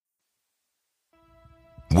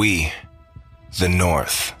We, the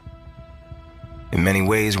North. In many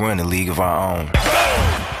ways, we're in a league of our own.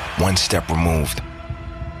 One step removed.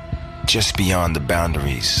 Just beyond the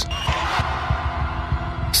boundaries.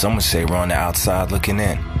 Some would say we're on the outside looking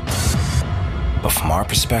in. But from our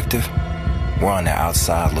perspective, we're on the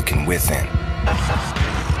outside looking within.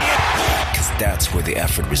 Because that's where the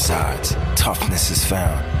effort resides. Toughness is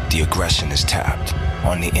found. The aggression is tapped.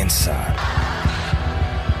 On the inside.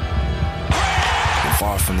 We're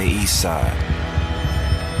far from the east side.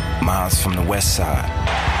 Miles from the west side.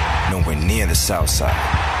 Nowhere near the south side.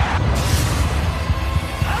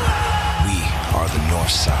 We are the north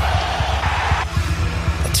side.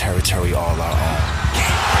 A territory all our own.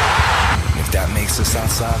 And if that makes us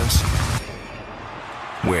outsiders,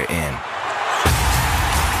 we're in.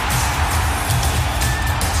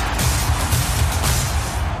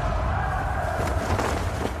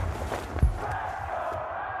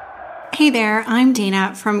 Hey there, I'm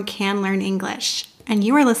Dana from Can Learn English, and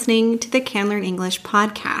you are listening to the Can Learn English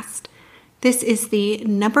podcast. This is the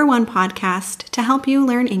 #1 podcast to help you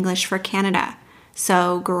learn English for Canada.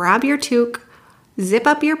 So grab your toque, zip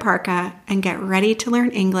up your parka, and get ready to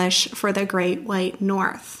learn English for the Great White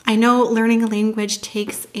North. I know learning a language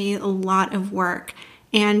takes a lot of work,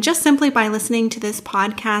 and just simply by listening to this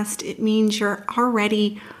podcast, it means you're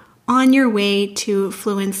already on your way to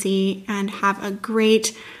fluency and have a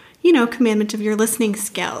great commandment of your listening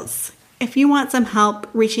skills. If you want some help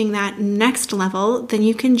reaching that next level, then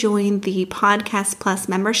you can join the Podcast Plus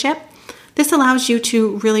membership. This allows you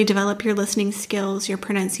to really develop your listening skills, your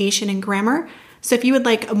pronunciation, and grammar. So if you would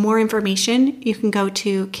like more information, you can go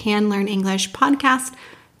to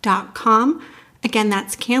canlearnenglishpodcast.com. Again,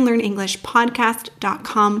 that's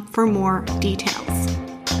canlearnenglishpodcast.com for more details.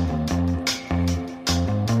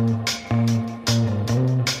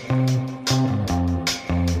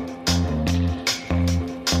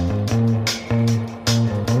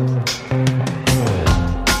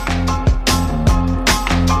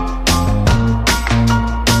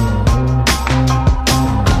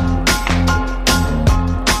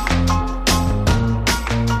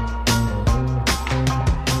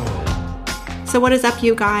 So what is up,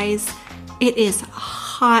 you guys? It is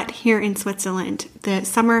hot here in Switzerland. The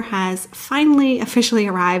summer has finally officially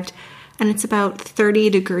arrived, and it's about 30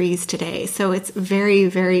 degrees today. So it's very,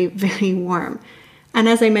 very, very warm. And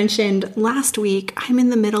as I mentioned last week, I'm in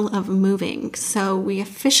the middle of moving. So we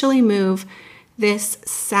officially move this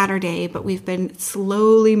Saturday, but we've been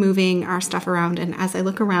slowly moving our stuff around. And as I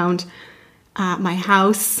look around my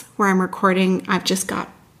house where I'm recording, I've just got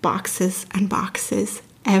boxes and boxes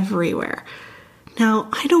everywhere. Now,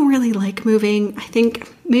 I don't really like moving. I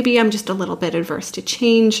think maybe I'm just a little bit adverse to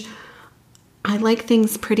change. I like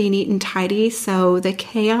things pretty neat and tidy, so the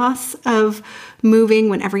chaos of moving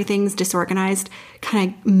when everything's disorganized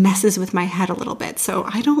kind of messes with my head a little bit. So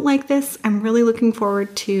I don't like this. I'm really looking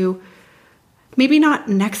forward to maybe not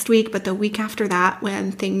next week, but the week after that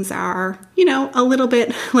when things are, a little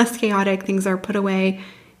bit less chaotic. Things are put away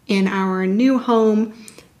in our new home.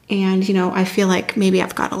 And, I feel like maybe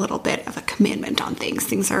I've got a little bit of a commitment on things.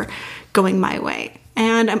 Things are going my way.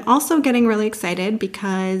 And I'm also getting really excited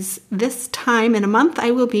because this time in a month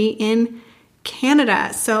I will be in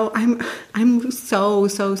Canada. So I'm so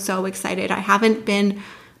excited. I haven't been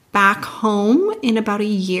back home in about a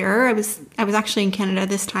year. I was actually in Canada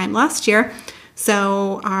this time last year.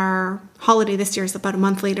 So our holiday this year is about a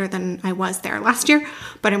month later than I was there last year,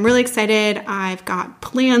 but I'm really excited. I've got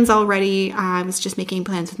plans already. I was just making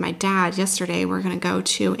plans with my dad yesterday. We're going to go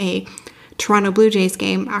to a Toronto Blue Jays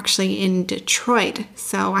game actually in Detroit.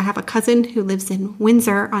 So I have a cousin who lives in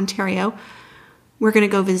Windsor, Ontario. We're going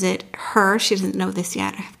to go visit her. She doesn't know this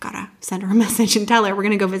yet. I've got to send her a message and tell her we're going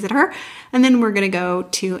to go visit her. And then we're going to go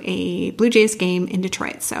to a Blue Jays game in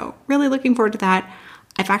Detroit. So really looking forward to that.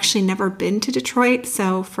 I've actually never been to Detroit,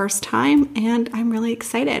 so first time, and I'm really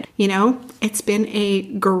excited. It's been a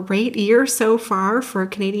great year so far for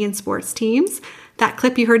Canadian sports teams. That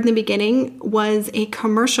clip you heard in the beginning was a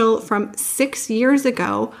commercial from 6 years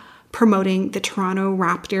ago promoting the Toronto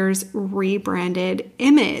Raptors rebranded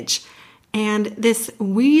image. And this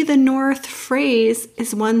 "We the North" phrase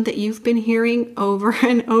is one that you've been hearing over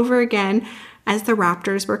and over again as the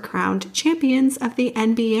Raptors were crowned champions of the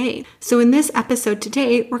NBA. So in this episode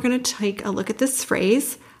today, we're going to take a look at this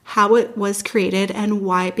phrase, how it was created, and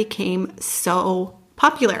why it became so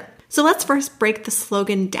popular. So let's first break the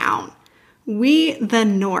slogan down. We the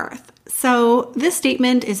North. So this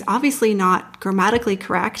statement is obviously not grammatically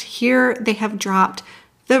correct. Here they have dropped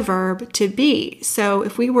the verb to be. So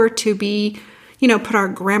if we were to be, put our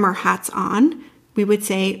grammar hats on, we would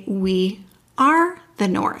say we are the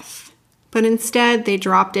North. but instead they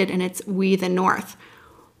dropped it and it's We the North.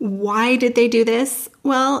 Why did they do this?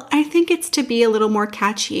 Well, I think it's to be a little more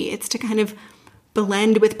catchy. It's to kind of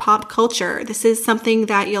blend with pop culture. This is something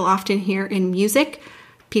that you'll often hear in music,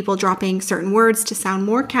 people dropping certain words to sound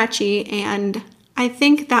more catchy, and I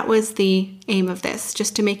think that was the aim of this,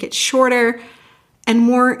 just to make it shorter and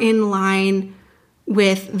more in line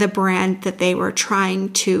with the brand that they were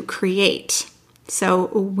trying to create. So,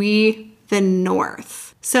 We the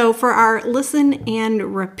North. So for our listen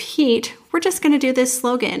and repeat, we're just going to do this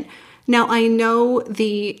slogan. Now, I know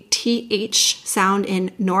the TH sound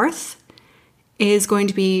in North is going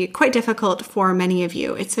to be quite difficult for many of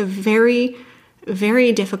you. It's a very,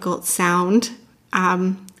 very difficult sound.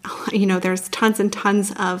 There's tons and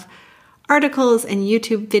tons of articles and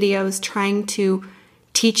YouTube videos trying to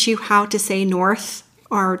teach you how to say North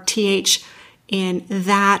or TH in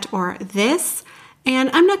that or this. And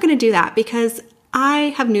I'm not going to do that because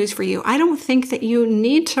I have news for you. I don't think that you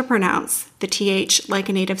need to pronounce the TH like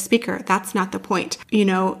a native speaker. That's not the point.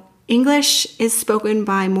 English is spoken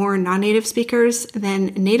by more non-native speakers than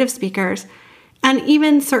native speakers. And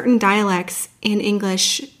even certain dialects in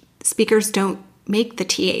English, speakers don't make the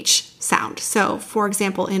TH sound. So, for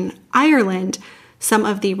example, in Ireland, some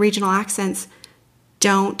of the regional accents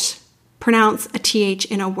don't pronounce a TH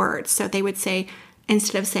in a word. So they would say,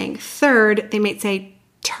 instead of saying third, they might say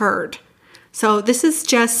turd. So this is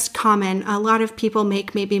just common. A lot of people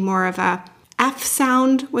make maybe more of a F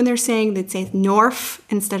sound when they're saying, they'd say north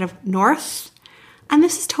instead of north. And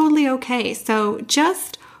this is totally okay. So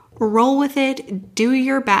just roll with it. Do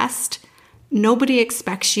your best. Nobody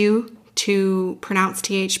expects you to pronounce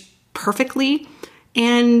TH perfectly.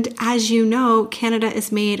 And as you know, Canada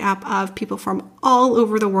is made up of people from all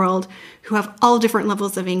over the world who have all different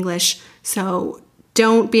levels of English. So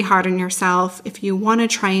don't be hard on yourself. If you want to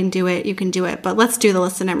try and do it, you can do it. But let's do the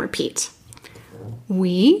listen and repeat.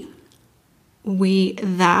 We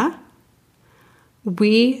the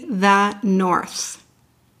North.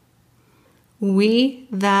 We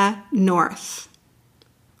the North.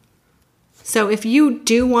 So if you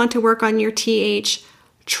do want to work on your TH,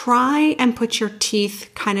 try and put your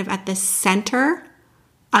teeth kind of at the center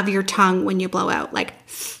of your tongue when you blow out, like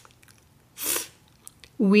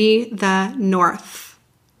We the North.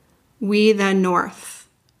 We the North.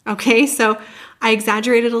 Okay, so I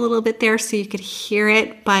exaggerated a little bit there so you could hear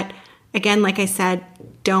it, but again, like I said,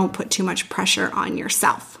 don't put too much pressure on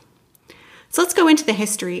yourself. So let's go into the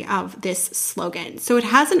history of this slogan. So it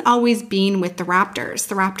hasn't always been with the Raptors.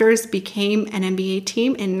 The Raptors became an NBA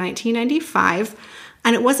team in 1995,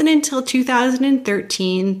 and it wasn't until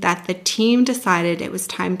 2013 that the team decided it was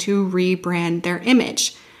time to rebrand their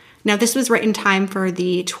image. Now, this was right in time for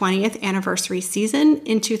the 20th anniversary season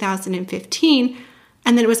in 2015,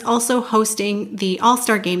 and then it was also hosting the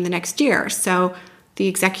All-Star game the next year. So the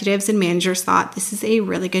executives and managers thought this is a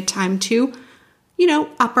really good time to,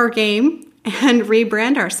 up our game and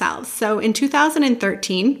rebrand ourselves. So in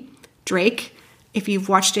 2013, Drake, if you've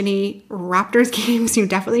watched any Raptors games, you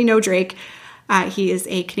definitely know Drake. He is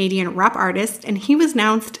a Canadian rap artist, and he was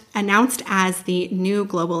announced as the new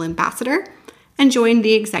global ambassador and joined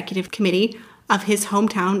the executive committee of his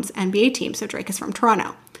hometown's NBA team. So Drake is from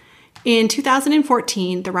Toronto. In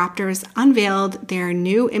 2014, the Raptors unveiled their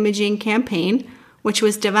new imaging campaign, which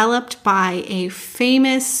was developed by a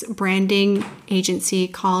famous branding agency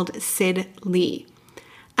called Sid Lee.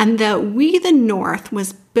 And the We the North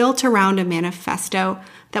was built around a manifesto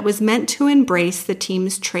that was meant to embrace the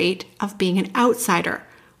team's trait of being an outsider,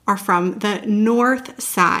 or from the North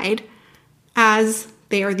side, as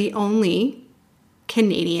they are the only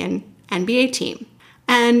Canadian NBA team.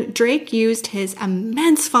 And Drake used his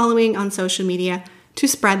immense following on social media to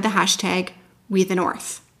spread the hashtag We the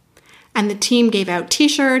North. And the team gave out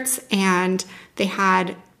t-shirts, and they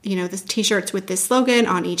had, the t-shirts with this slogan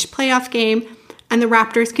on each playoff game. And the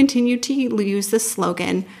Raptors continued to use the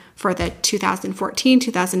slogan for the 2014,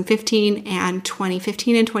 2015, and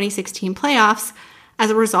 2015 and 2016 playoffs as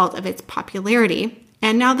a result of its popularity.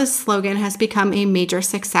 And now the slogan has become a major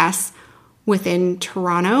success within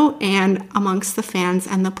Toronto and amongst the fans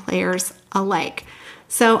and the players alike.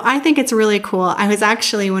 So I think it's really cool. I was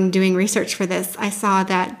actually, when doing research for this, I saw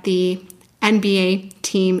that the NBA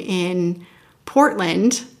team in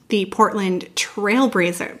Portland, the Portland Trail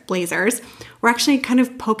Blazers, were actually kind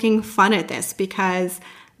of poking fun at this because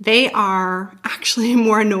they are actually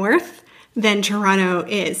more north than Toronto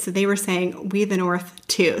is. So they were saying We the North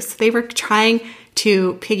too. So they were trying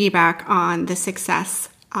to piggyback on the success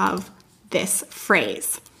of this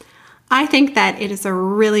phrase. I think that it is a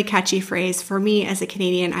really catchy phrase. For me as a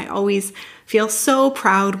Canadian, I always feel so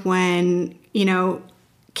proud when,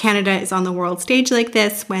 Canada is on the world stage like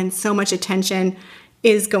this, when so much attention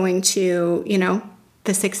is going to,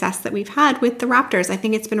 the success that we've had with the Raptors. I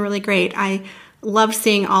think it's been really great. I love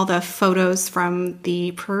seeing all the photos from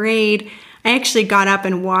the parade. I actually got up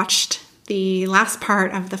and watched the last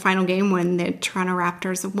part of the final game when the Toronto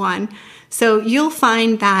Raptors won. So you'll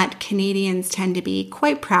find that Canadians tend to be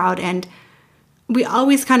quite proud, and we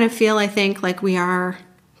always kind of feel, I think, like we are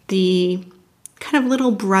the kind of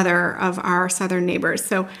little brother of our southern neighbors.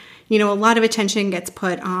 So, a lot of attention gets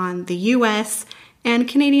put on the US, and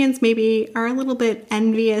Canadians maybe are a little bit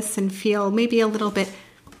envious and feel maybe a little bit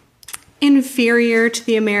inferior to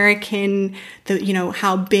the American,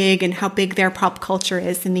 how big their pop culture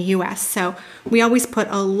is in the US. So we always put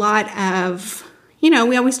a lot of,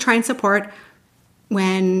 we always try and support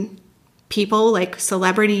when people like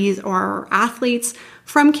celebrities or athletes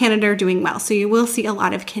from Canada are doing well. So you will see a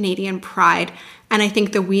lot of Canadian pride. And I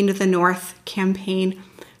think the We the North campaign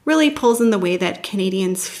really pulls in the way that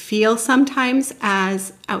Canadians feel sometimes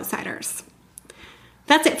as outsiders.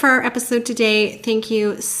 That's it for our episode today. Thank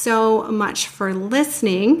you so much for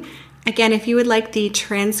listening. Again, if you would like the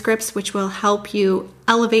transcripts, which will help you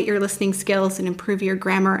elevate your listening skills and improve your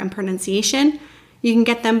grammar and pronunciation, you can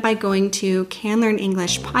get them by going to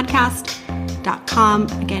canlearnenglishpodcast.com.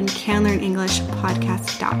 Again,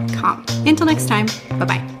 canlearnenglishpodcast.com. Until next time,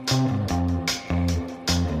 bye-bye.